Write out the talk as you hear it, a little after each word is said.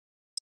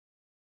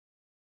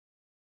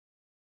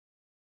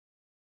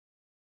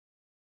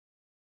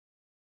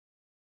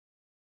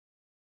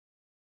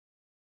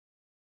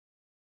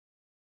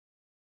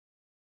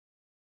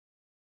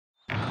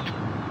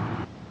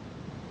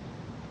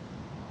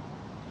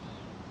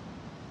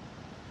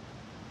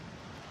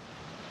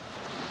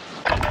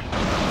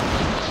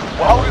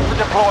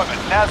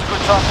deployment. Now's a good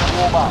time to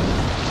warm up.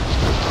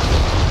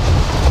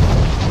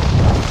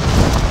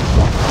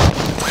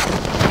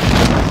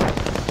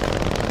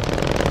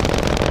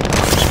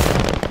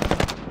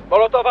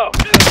 Molotov out.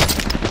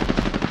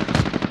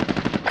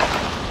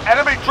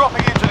 Enemy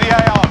dropping into the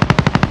AO.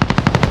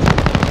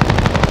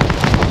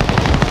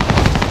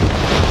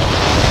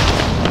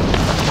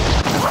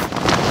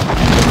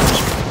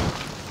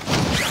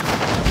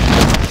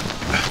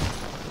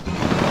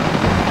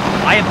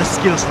 I have the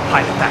skills to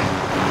pilot that.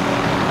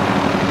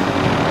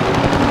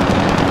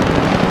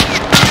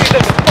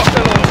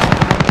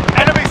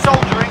 Enemy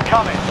soldier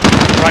incoming.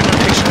 Right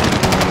location.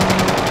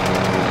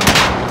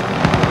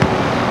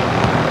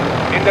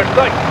 In their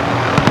sight.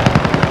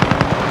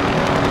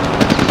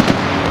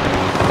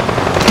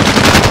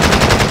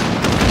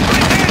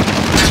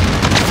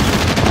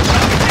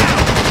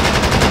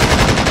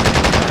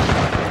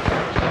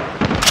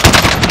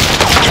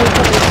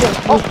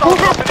 Hostile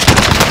dropping into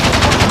the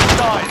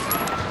side.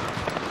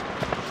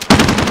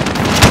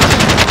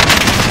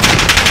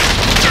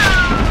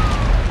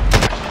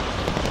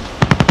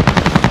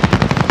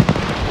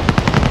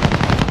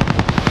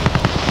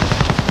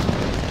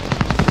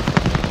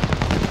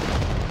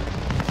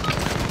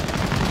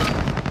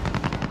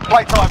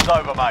 Playtime's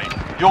over, mate.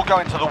 You're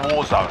going to the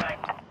war zone.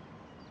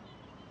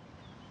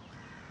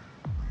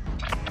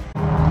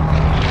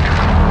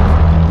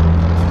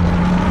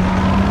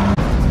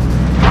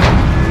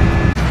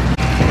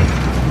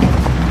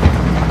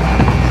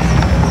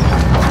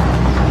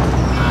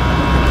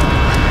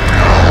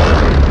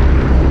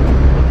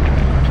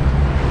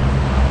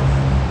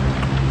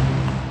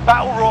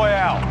 Battle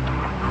Royale.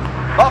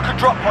 Mark a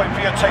drop point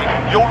for your team.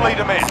 You'll lead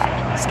them in.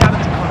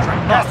 Scavenger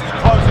contract. Gas is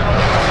closing on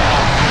you.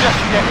 Just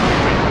yet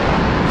moving.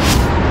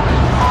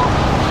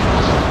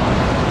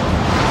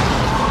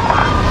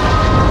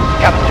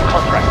 Scavenger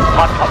contract.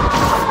 Hard cover.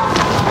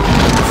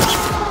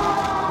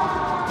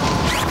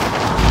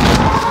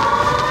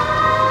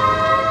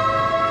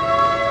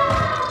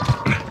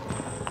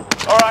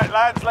 All right,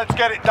 lads, let's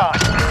get it done.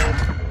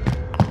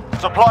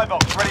 Supply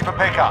box ready for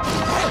pickup.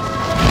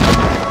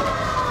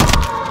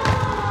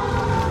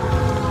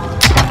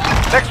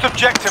 Next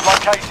objective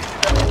located.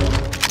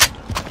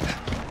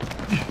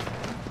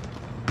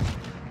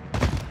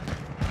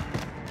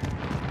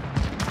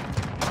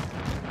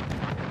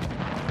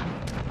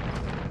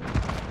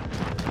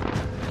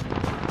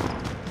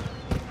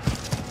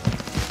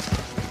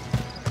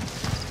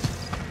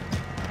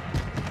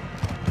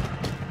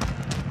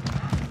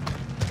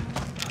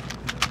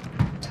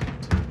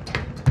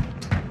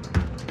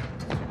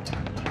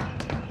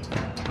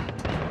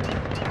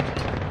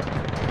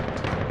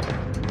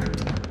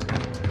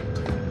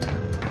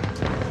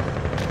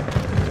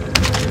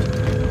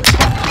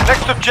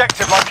 Next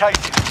objective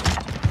located.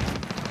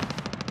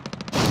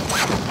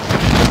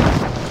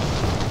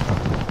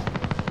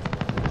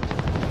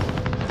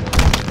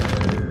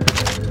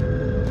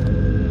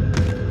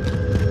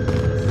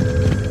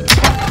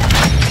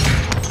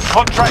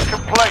 Contract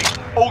complete.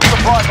 All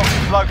supply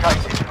boxes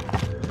located.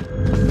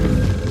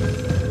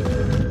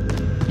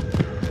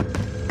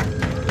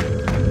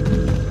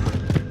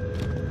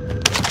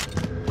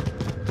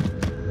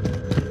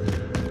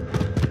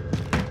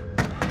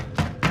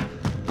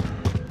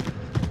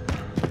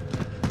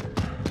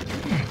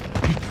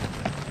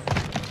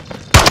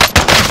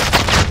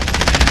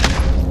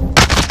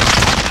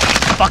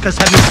 Fuckers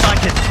have you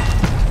sighted.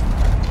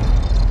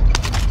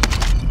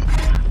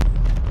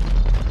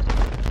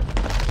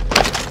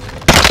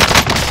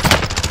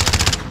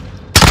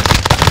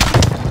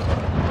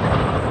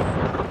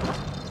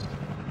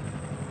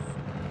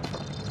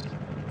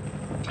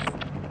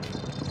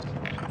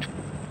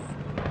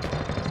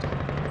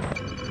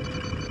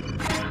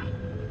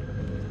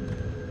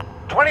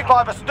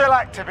 "25 are still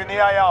active in the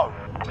AO.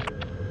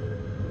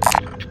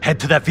 Head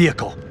to that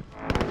vehicle.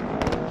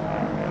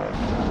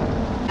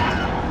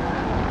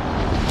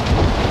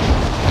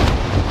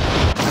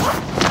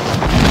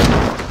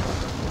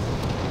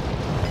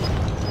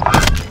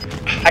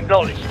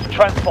 Acknowledged.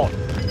 Transport.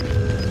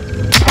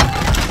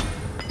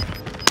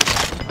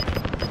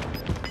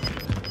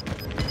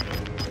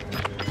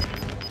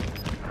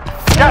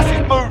 Gas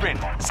is moving.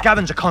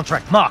 Scavenger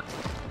contract marked.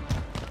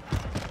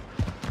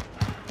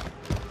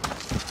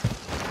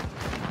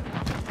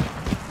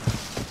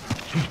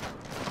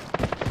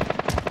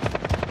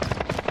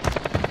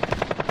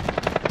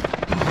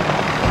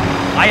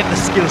 I have the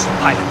skills to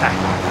pilot that.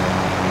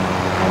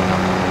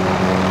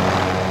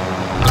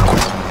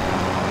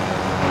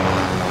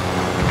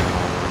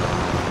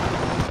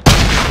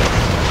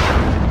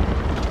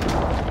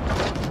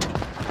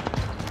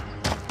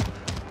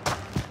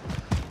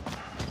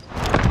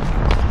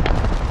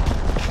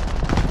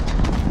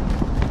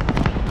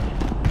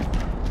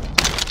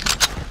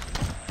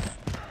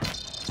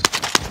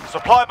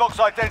 Supply box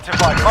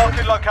identified.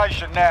 Marking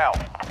location now.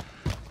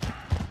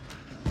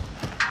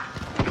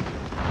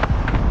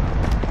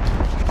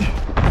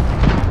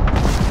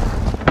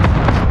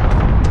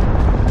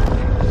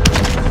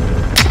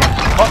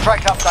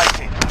 Contract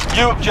updated.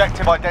 New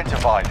objective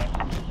identified.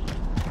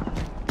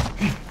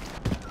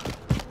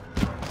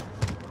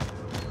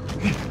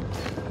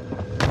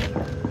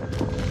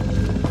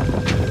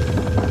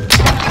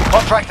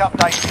 Contract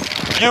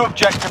updated. New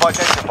objective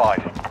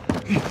identified.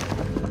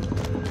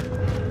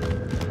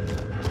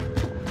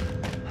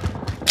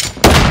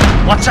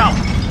 Watch out!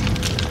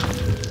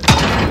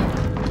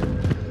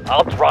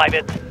 I'll drive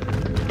it.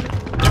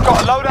 You've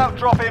got a loadout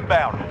drop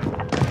inbound.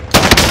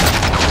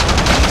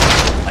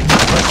 I need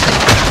first aid.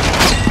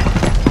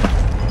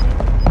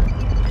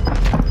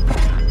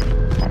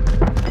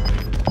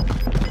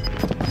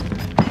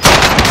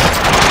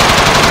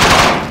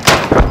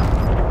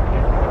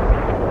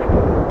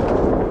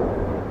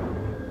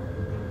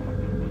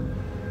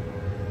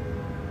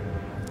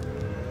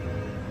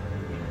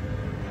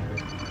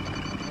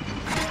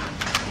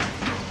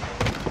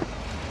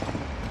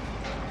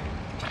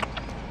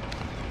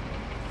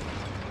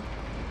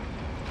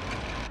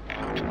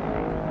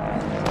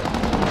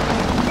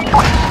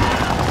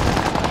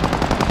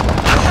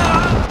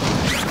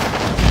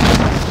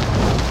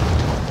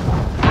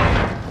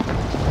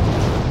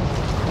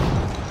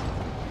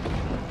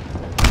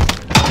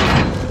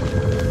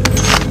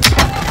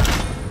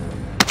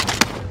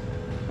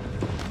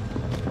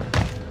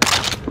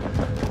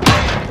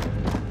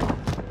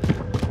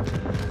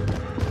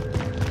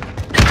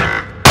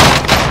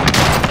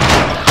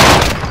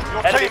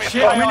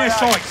 Shit, I'm in their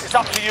sights. It's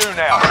up to you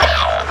now.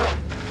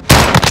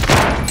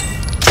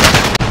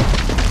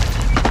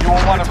 You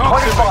are one of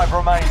 25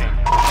 remaining.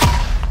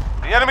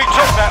 The enemy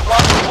took that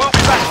one. We'll be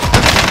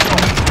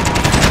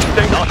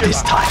back. Not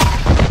this time.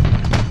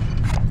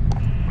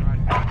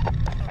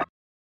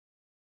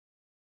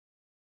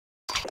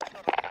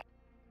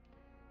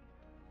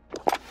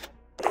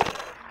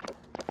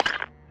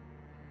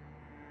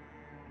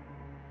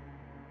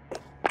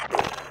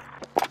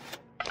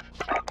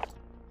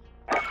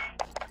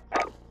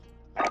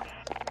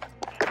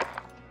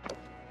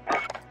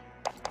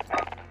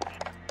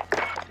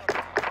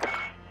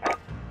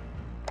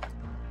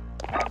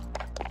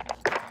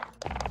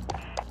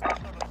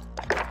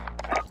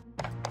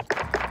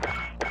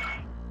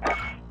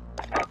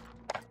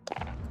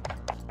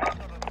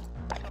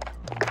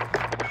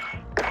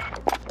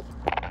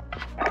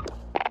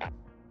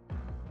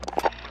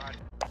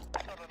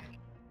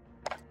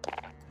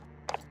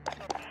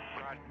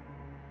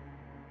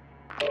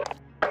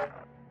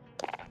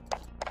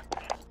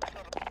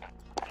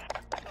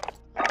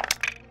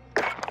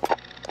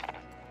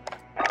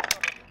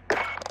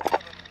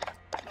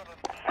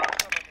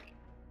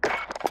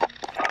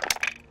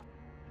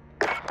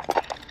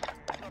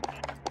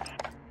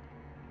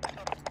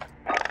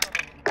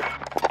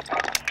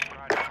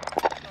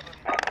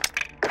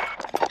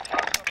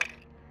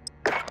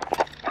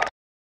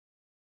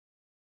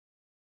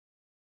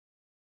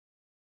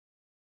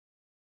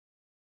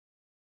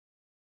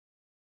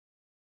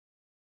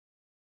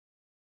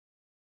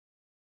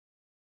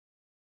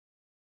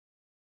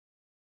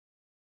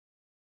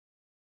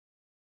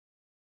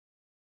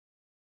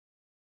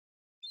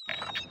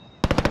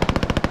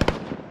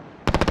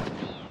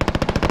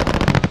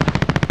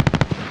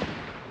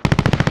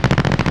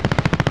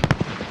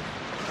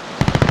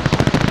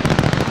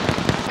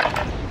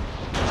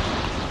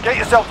 Get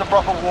yourself a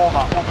proper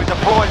warm-up. We'll be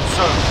deployed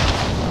soon.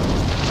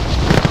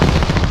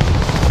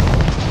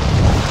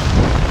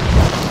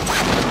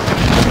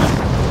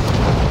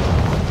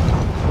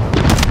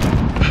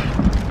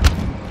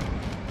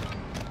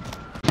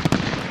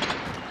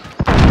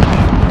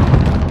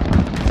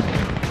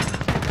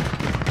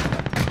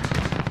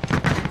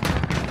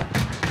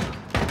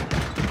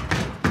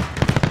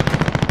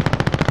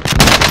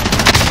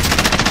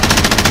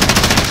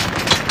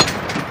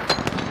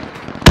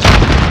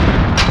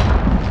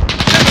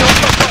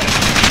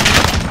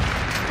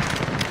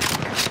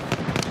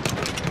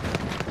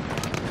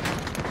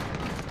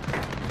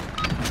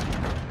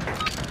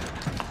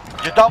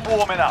 You're done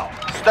warming up.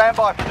 Stand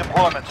by for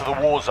deployment to the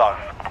war zone.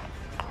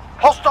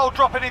 Hostile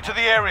dropping into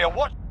the area.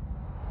 Watch.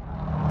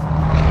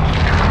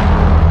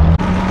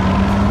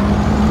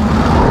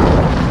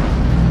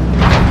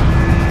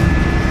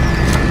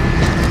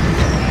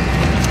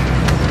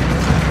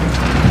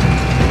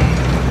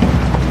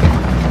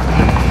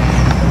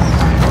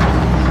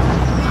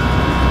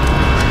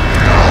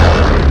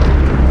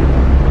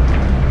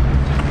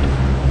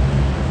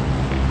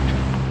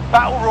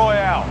 Battle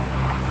Royale.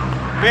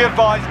 Be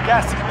advised,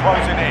 gas is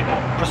closing in.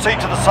 Proceed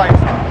to the safe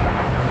zone.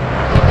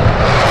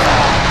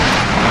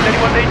 Does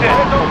anyone need this?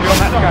 Be on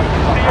that scan.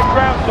 See your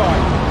ground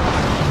side.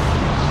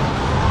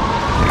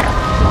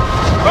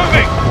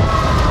 Moving!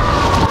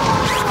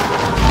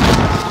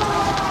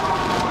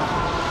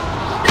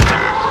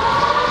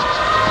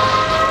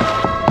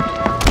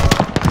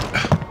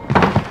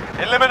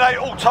 Eliminate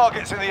all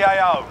targets in the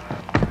AO.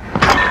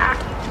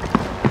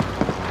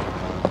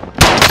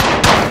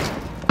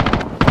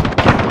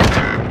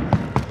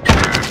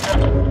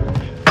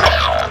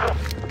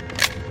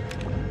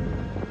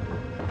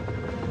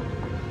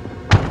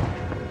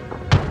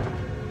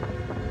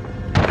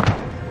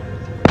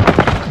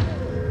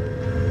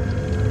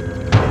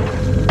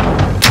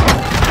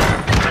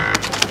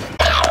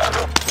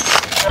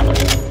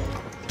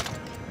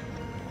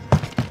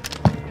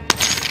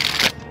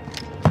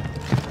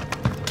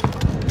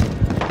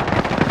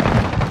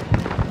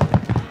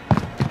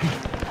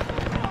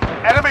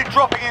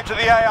 into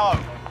the AO.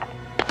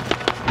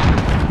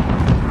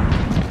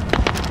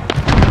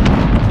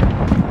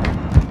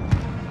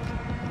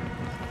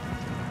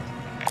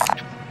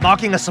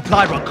 Marking a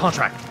supply run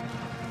contract.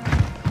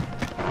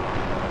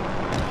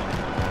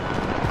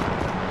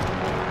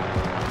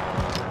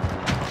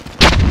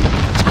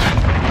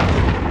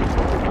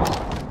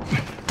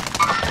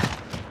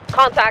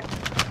 Contact.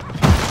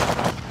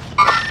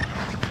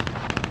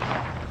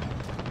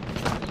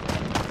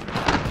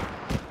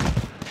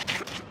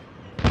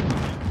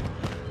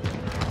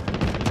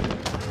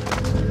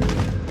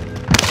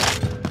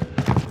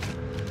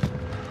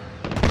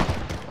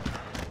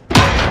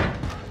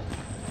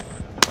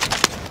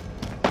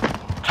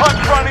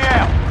 Time's running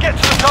out. Get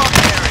to the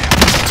target area.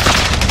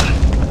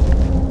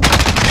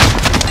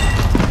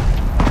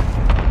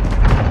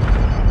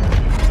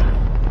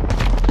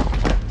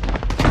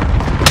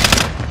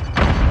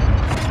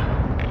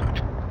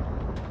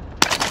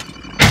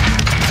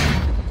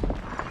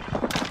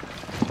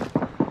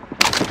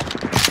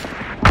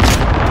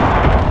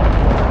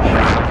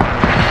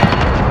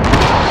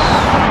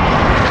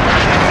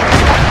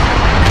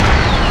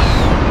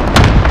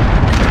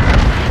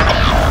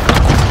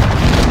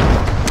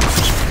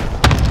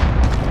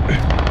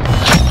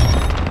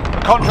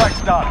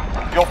 Contract's done.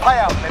 Your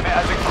payout limit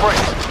has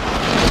increased.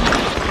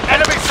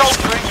 Enemy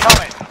soldier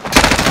incoming.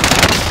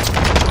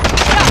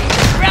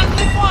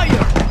 Friendly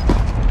fire!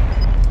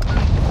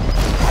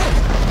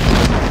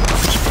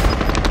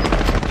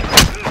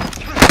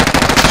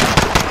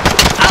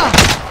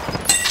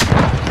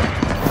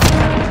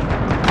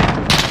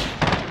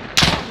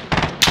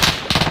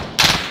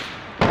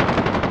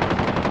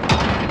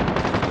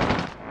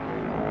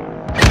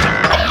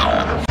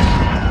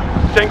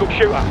 Single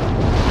shooter.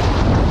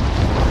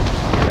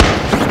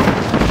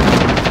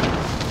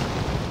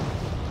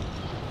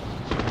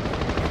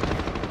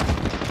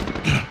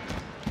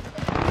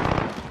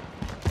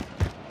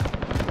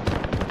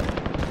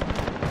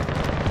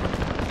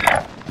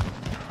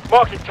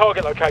 Marking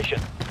target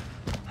location.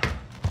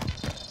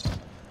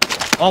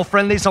 All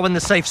friendlies are in the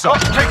safe zone.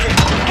 Clock's ticking.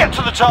 Get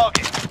to the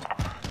target.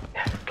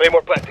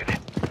 Claymore planted.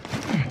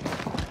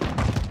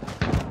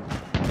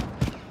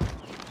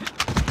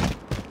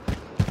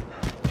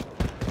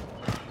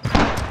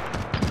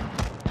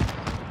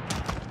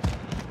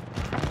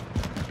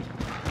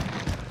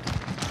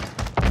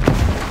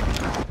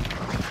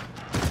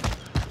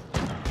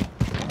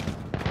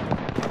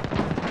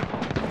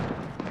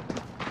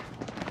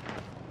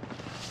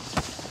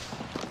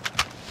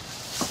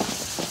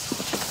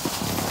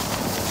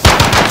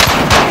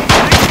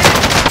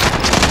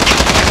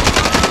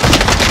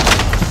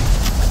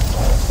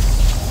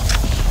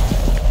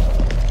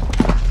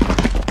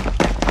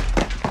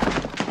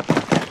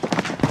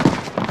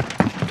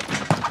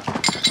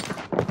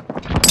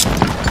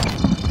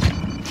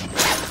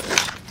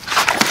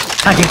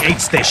 Tagging 8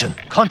 station.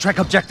 Contract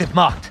objective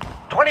marked.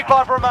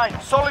 25 remain.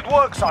 Solid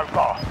work so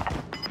far.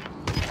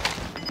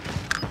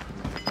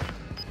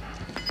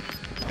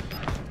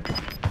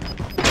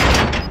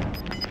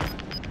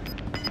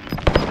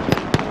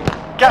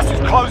 Gas is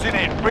closing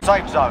in.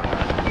 Safe zone.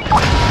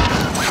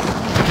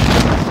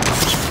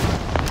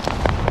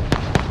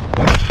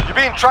 You're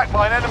being tracked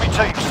by an enemy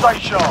team. Stay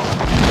sharp.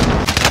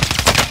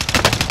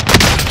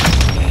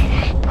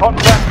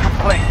 Contract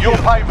complete. Your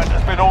payment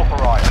has been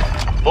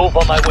authorized. Move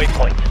on my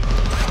waypoint.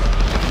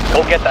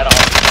 Go get that arm.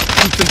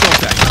 Houston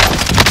contact.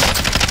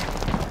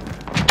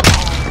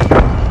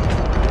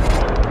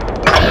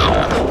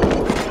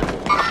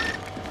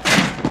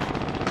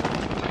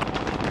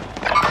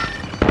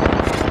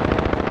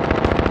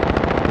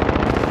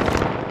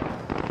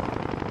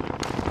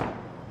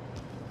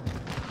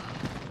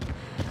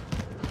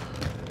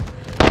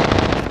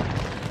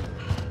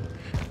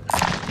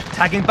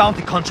 Tagging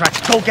bounty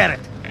contract. Go get it.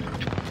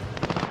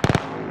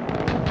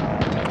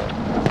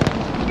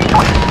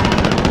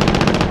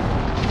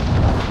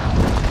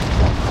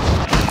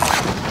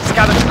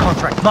 Scavenger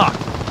contract marked.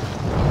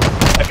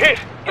 I'm hit!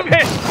 I'm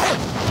hit!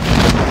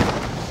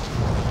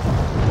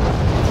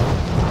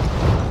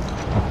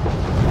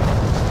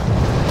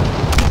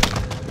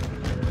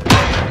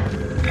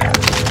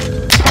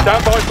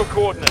 Stand by for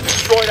coordinates.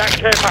 Destroy that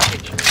care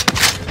package.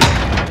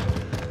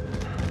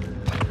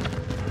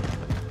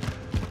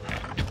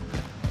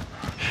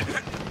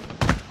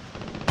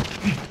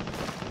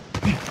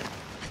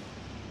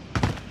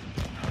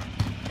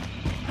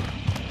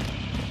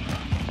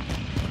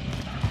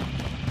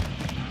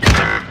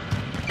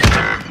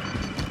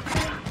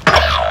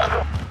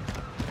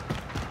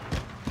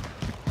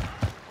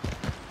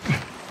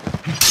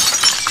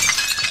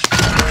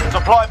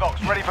 Supply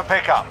box ready for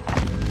pickup.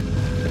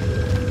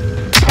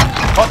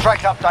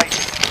 Contract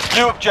updated.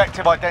 New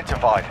objective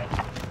identified.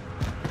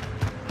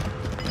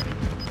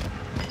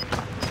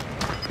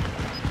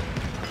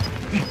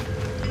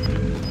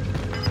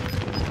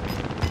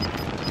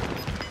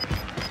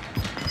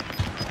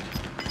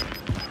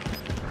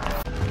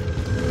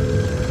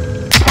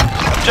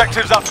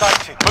 Objectives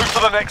updated. Move to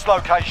the next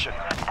location.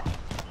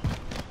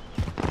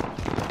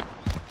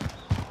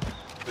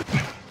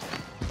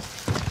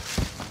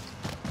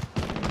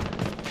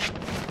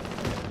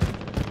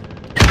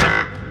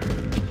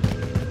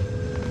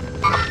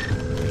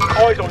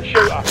 Eyes on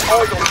shooter. Eyes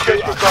on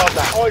shooter. Disregard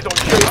that. Eyes on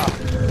shooter.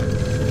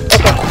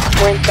 Okay,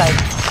 we're inside.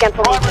 Scan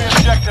for Primary movement.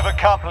 objective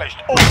accomplished.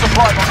 All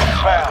supply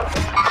boxes found.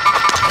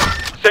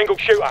 Single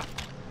shooter.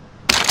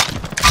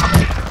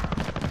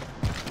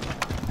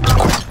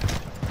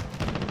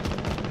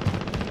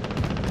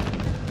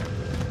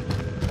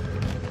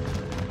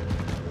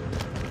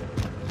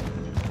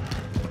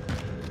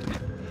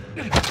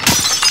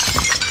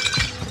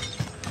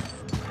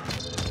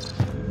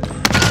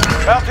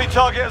 Bounty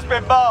target has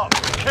been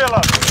marked. Kill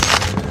him.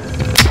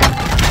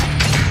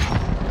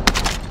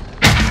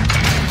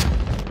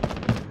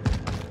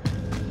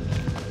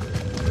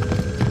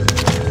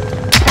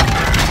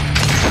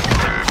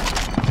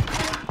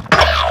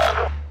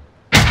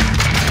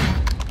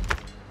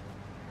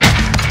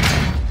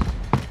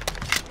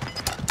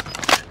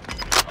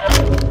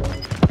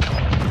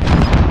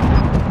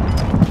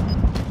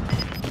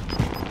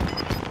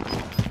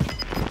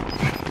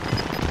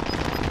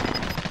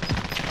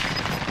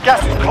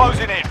 Gas is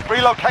closing in.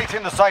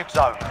 Relocating the safe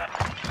zone.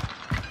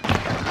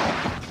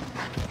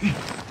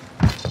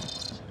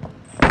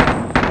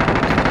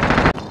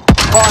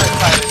 Fire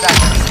sale is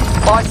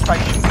active. Buy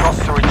station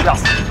costs are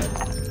adjusted.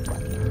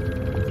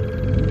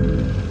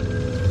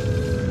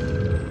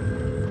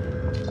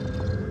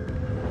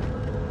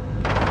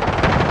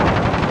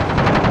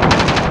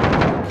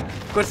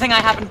 Good thing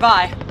I happened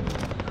by.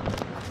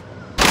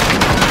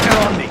 They're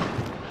on me.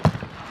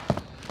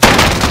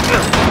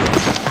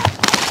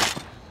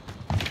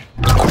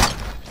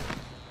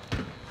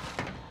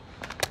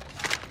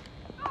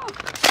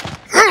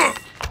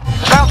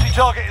 Bounty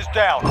target is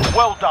down.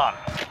 Well done.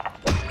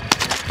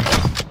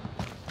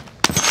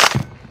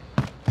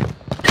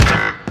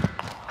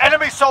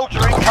 Enemy soldier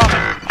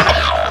incoming.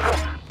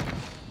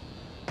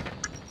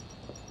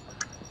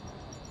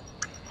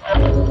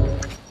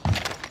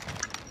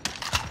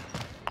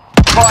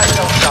 Fire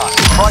cell done.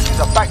 Prices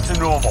are back to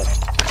normal.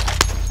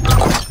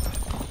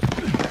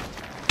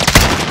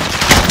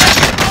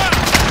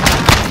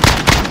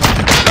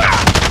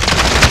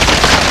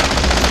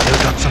 Still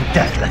got some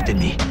death left in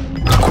me.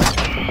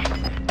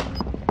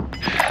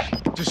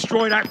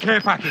 Destroy that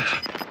care package.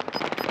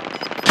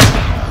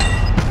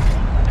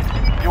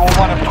 You are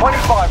one of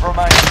 25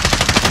 remaining.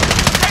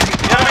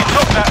 The enemy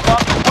took that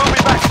one. We'll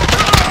be back to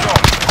finish the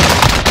job.